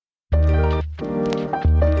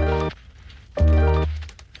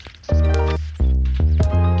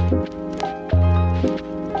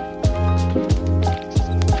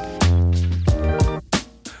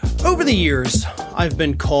years, I've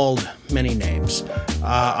been called many names.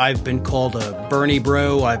 I've been called a Bernie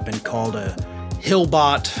bro. I've been called a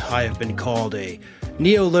Hillbot. I have been called a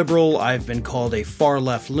neoliberal. I've been called a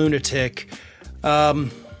far-left lunatic.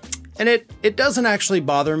 And it doesn't actually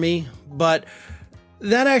bother me, but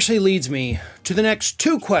that actually leads me to the next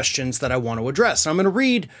two questions that I want to address. I'm going to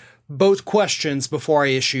read both questions before I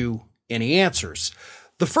issue any answers.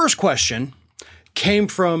 The first question came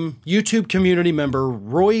from YouTube community member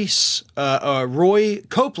Roy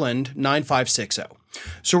Copeland 9560.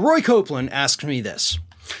 So Roy Copeland asked me this: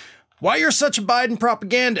 why you're such a Biden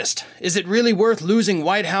propagandist? Is it really worth losing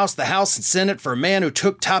White House, the House, and Senate for a man who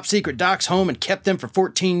took top secret docs home and kept them for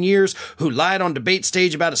 14 years, who lied on debate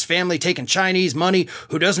stage about his family taking Chinese money,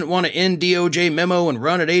 who doesn't want to end DOJ memo and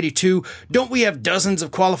run at 82? Don't we have dozens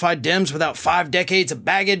of qualified Dems without 5 decades of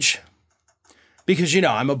baggage? Because,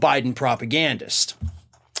 I'm a Biden propagandist.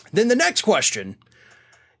 Then the next question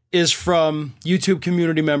is from YouTube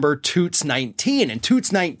community member Toots19. And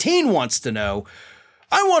Toots19 wants to know,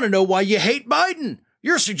 I want to know why you hate Biden.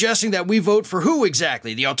 You're suggesting that we vote for who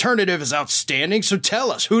exactly? The alternative is outstanding, so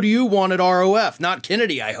tell us, who do you want at ROF? Not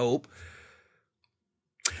Kennedy, I hope.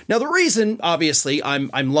 Now, the reason, obviously, I'm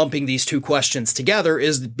lumping these two questions together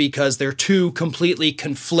is because they're two completely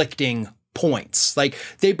conflicting points. Like,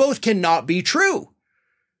 they both cannot be true.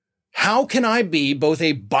 How can I be both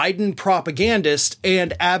a Biden propagandist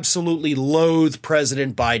and absolutely loathe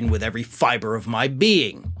President Biden with every fiber of my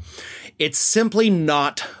being? It's simply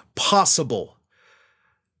not possible.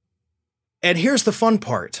 And here's the fun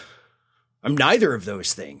part. I'm neither of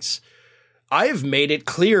those things. I have made it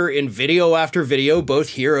clear in video after video, both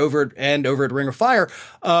here over at Ring of Fire,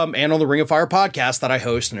 and on the Ring of Fire podcast that I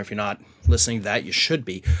host. And if you're not listening to that, you should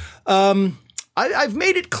be. I've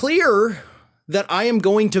made it clear that I am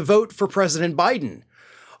going to vote for President Biden.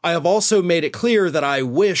 I have also made it clear that I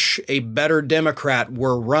wish a better Democrat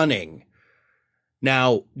were running.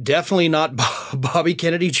 Now, definitely not Bobby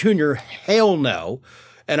Kennedy Jr. Hell no.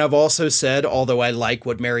 And I've also said, although I like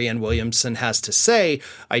what Marianne Williamson has to say,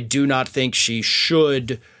 I do not think she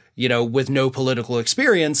should, with no political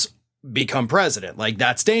experience, become president. Like,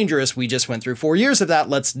 that's dangerous. We just went through 4 years of that.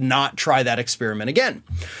 Let's not try that experiment again.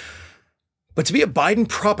 But to be a Biden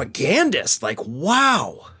propagandist, like,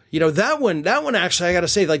 wow. That one actually, I got to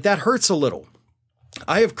say, like, that hurts a little.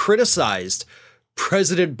 I have criticized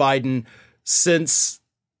President Biden since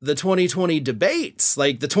the 2020 debates,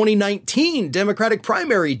 like the 2019 Democratic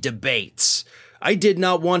primary debates. I did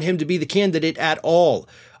not want him to be the candidate at all.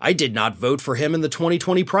 I did not vote for him in the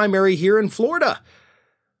 2020 primary here in Florida.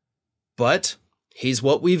 But he's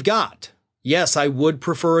what we've got. Yes, I would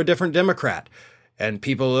prefer a different Democrat. And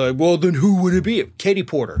people are like, well, then who would it be? Katie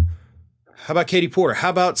Porter. How about Katie Porter? How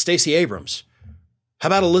about Stacey Abrams? How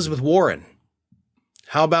about Elizabeth Warren?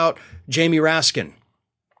 How about Jamie Raskin?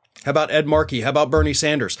 How about Ed Markey? How about Bernie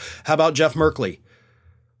Sanders? How about Jeff Merkley?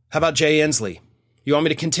 How about Jay Inslee? You want me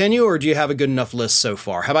to continue, or do you have a good enough list so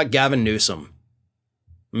far? How about Gavin Newsom?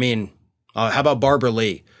 How about Barbara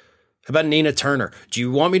Lee? How about Nina Turner? Do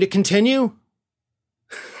you want me to continue?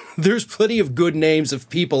 There's plenty of good names of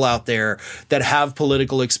people out there that have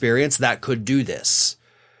political experience that could do this,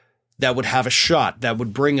 that would have a shot, that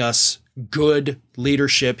would bring us good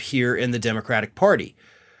leadership here in the Democratic Party.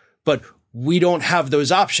 But we don't have those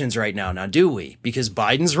options right now, do we? Because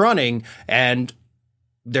Biden's running and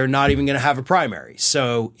they're not even going to have a primary.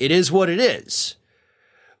 So it is what it is.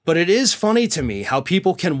 But it is funny to me how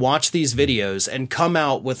people can watch these videos and come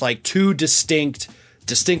out with like two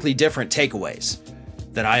distinctly different takeaways.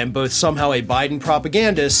 That I am both somehow a Biden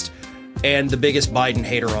propagandist and the biggest Biden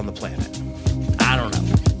hater on the planet. I don't know.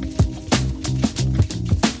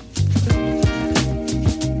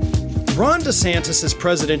 Ron DeSantis'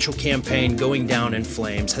 presidential campaign going down in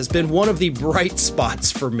flames has been one of the bright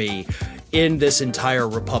spots for me in this entire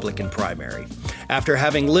Republican primary. After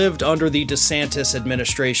having lived under the DeSantis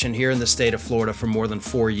administration here in the state of Florida for more than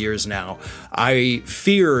 4 years now, I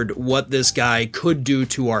feared what this guy could do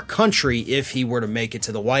to our country if he were to make it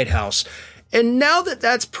to the White House. And now that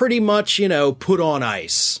that's pretty much, put on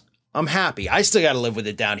ice, I'm happy. I still got to live with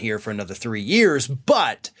it down here for another 3 years,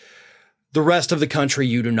 but the rest of the country,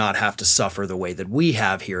 you do not have to suffer the way that we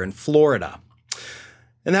have here in Florida.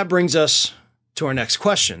 And that brings us to our next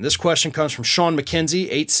question. This question comes from Sean McKenzie,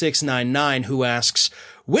 8699, who asks,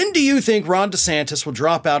 when do you think Ron DeSantis will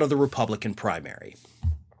drop out of the Republican primary?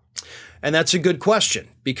 And that's a good question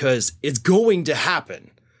because it's going to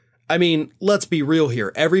happen. I mean, let's be real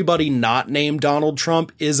here. Everybody not named Donald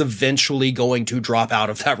Trump is eventually going to drop out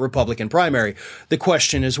of that Republican primary. The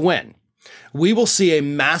question is when. We will see a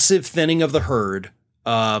massive thinning of the herd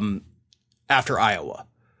after Iowa.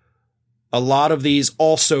 A lot of these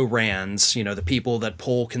also rans, you know, the people that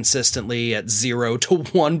poll consistently at 0 to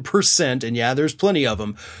 1%, and yeah, there's plenty of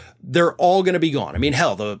them, they're all going to be gone. I mean,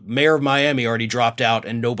 hell, the mayor of Miami already dropped out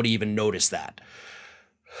and nobody even noticed that.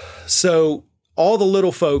 So all the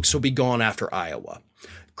little folks will be gone after Iowa.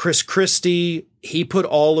 Chris Christie, he put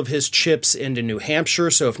all of his chips into New Hampshire.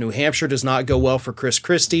 So if New Hampshire does not go well for Chris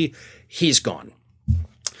Christie, he's gone.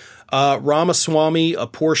 Ramaswamy, a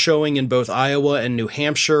poor showing in both Iowa and New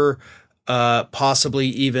Hampshire, possibly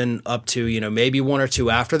even up to, you know, maybe one or two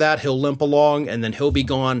after that, he'll limp along and then he'll be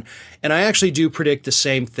gone. And I actually do predict the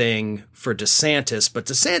same thing for DeSantis, but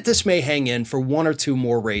DeSantis may hang in for one or two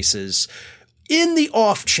more races in the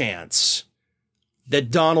off chance that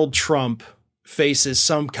Donald Trump faces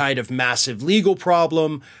some kind of massive legal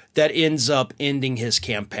problem that ends up ending his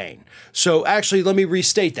campaign. So actually, let me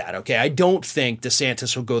restate that. Okay. I don't think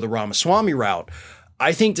DeSantis will go the Ramaswamy route.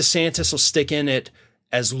 I think DeSantis will stick in it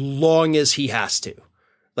as long as he has to.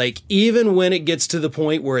 Like, even when it gets to the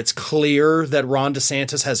point where it's clear that Ron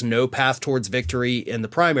DeSantis has no path towards victory in the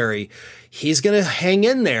primary, he's going to hang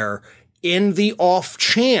in there in the off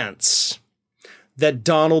chance that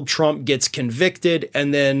Donald Trump gets convicted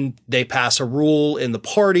and then they pass a rule in the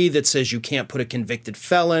party that says you can't put a convicted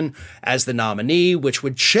felon as the nominee, which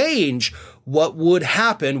would change what would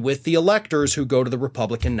happen with the electors who go to the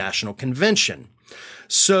Republican National Convention.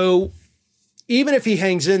 So even if he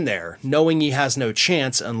hangs in there, knowing he has no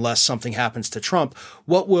chance unless something happens to Trump,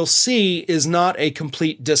 what we'll see is not a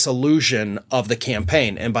complete dissolution of the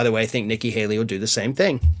campaign. And by the way, I think Nikki Haley will do the same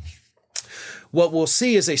thing. What we'll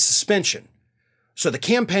see is a suspension. So the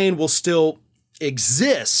campaign will still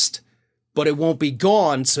exist, but it won't be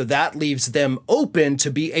gone. So that leaves them open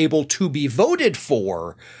to be able to be voted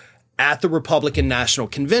for at the Republican National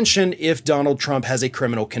Convention if Donald Trump has a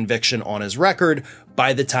criminal conviction on his record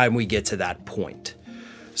by the time we get to that point.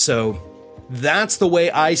 So that's the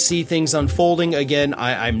way I see things unfolding. Again,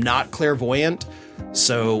 I'm not clairvoyant,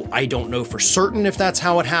 so I don't know for certain if that's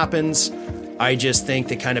how it happens. I just think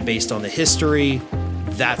that kind of based on the history,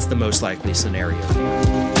 that's the most likely scenario.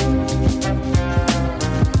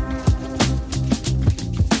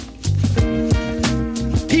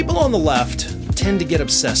 People on the left tend to get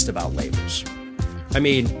obsessed about labels. I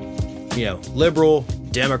mean, you know, liberal,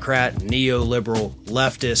 Democrat, neoliberal,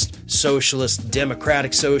 leftist, socialist,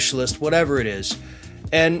 democratic socialist, whatever it is.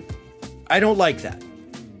 And I don't like that.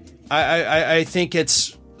 I think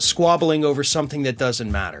it's squabbling over something that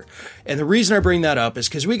doesn't matter. And the reason I bring that up is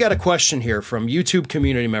because we got a question here from YouTube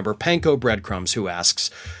community member Panko Breadcrumbs, who asks,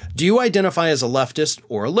 do you identify as a leftist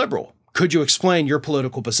or a liberal? Could you explain your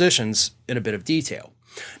political positions in a bit of detail?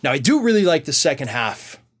 Now, I do really like the second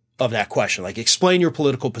half of that question, like explain your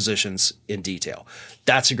political positions in detail.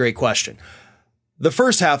 That's a great question. The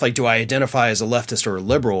first half, like, do I identify as a leftist or a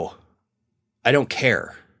liberal? I don't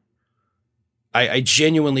care. I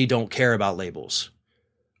genuinely don't care about labels.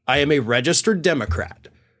 I am a registered Democrat.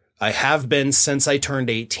 I have been since I turned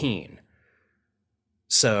 18.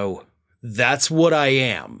 So that's what I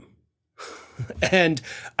am. And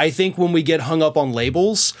I think when we get hung up on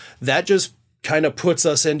labels, that just kind of puts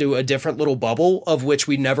us into a different little bubble of which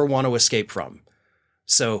we never want to escape from.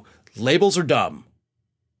 So labels are dumb.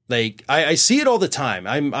 Like I see it all the time.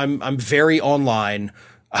 I'm very online.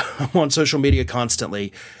 I'm on social media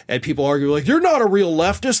constantly, and people argue like, you're not a real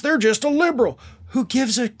leftist. They're just a liberal. Who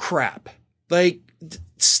gives a crap? Like,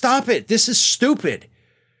 stop it. This is stupid.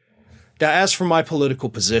 Now, as for my political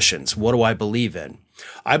positions, what do I believe in?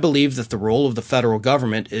 I believe that the role of the federal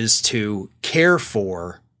government is to care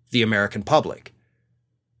for the American public.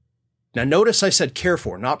 Now, notice I said care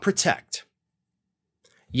for, not protect.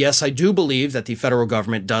 Yes, I do believe that the federal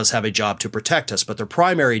government does have a job to protect us, but their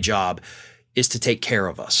primary job is to take care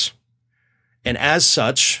of us. And as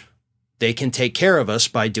such, they can take care of us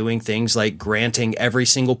by doing things like granting every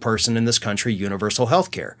single person in this country universal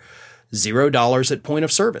health care, $0 at point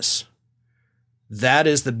of service. That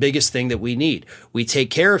is the biggest thing that we need. We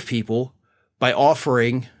take care of people by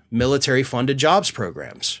offering military-funded jobs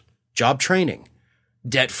programs, job training,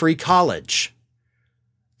 debt-free college,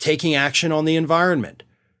 taking action on the environment,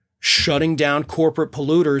 shutting down corporate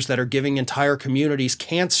polluters that are giving entire communities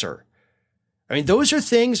cancer. I mean, those are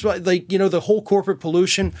things like, you know, the whole corporate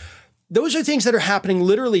pollution, those are things that are happening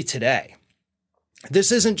literally today.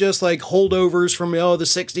 This isn't just like holdovers from, the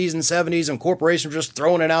 60s and 70s and corporations just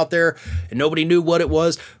throwing it out there and nobody knew what it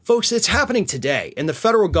was. Folks, it's happening today. And the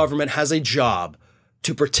federal government has a job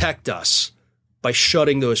to protect us by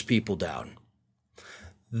shutting those people down.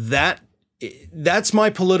 That's my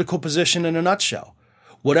political position in a nutshell.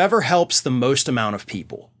 Whatever helps the most amount of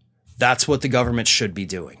people, that's what the government should be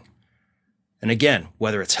doing. And again,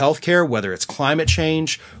 whether it's healthcare, whether it's climate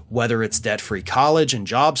change, whether it's debt-free college and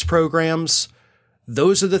jobs programs,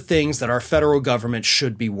 those are the things that our federal government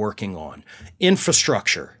should be working on.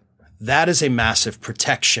 Infrastructure, that is a massive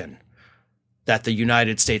protection that the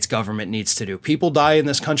United States government needs to do. People die in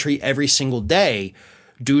this country every single day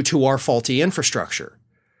due to our faulty infrastructure.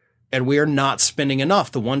 And we are not spending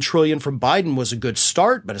enough. The $1 trillion from Biden was a good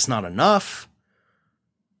start, but it's not enough.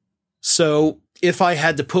 So if I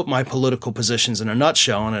had to put my political positions in a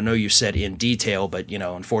nutshell, and I know you said in detail, but,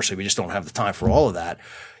 unfortunately, we just don't have the time for all of that.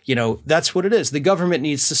 That's what it is. The government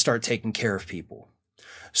needs to start taking care of people.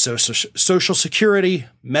 So Social Security,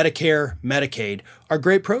 Medicare, Medicaid are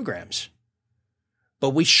great programs.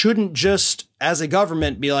 But we shouldn't just, as a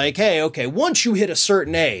government, be like, hey, okay, once you hit a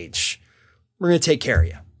certain age, we're going to take care of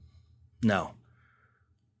you. No.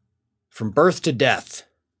 From birth to death.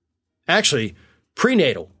 Actually,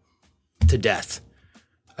 prenatal to death.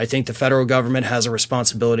 I think the federal government has a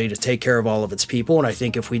responsibility to take care of all of its people. And I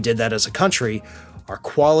think if we did that as a country, our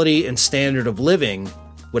quality and standard of living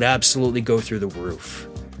would absolutely go through the roof.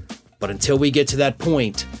 But until we get to that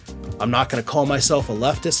point, I'm not going to call myself a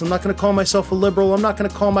leftist. I'm not going to call myself a liberal. I'm not going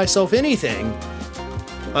to call myself anything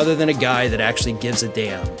other than a guy that actually gives a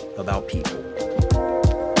damn about people.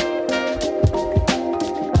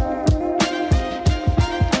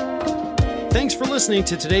 Thanks for listening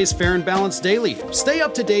to today's Fair and Balanced Daily. Stay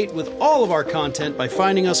up to date with all of our content by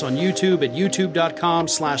finding us on YouTube at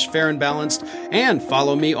youtube.com/fairandbalanced and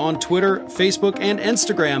follow me on Twitter, Facebook, and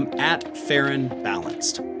Instagram at Fair and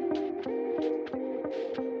Balanced.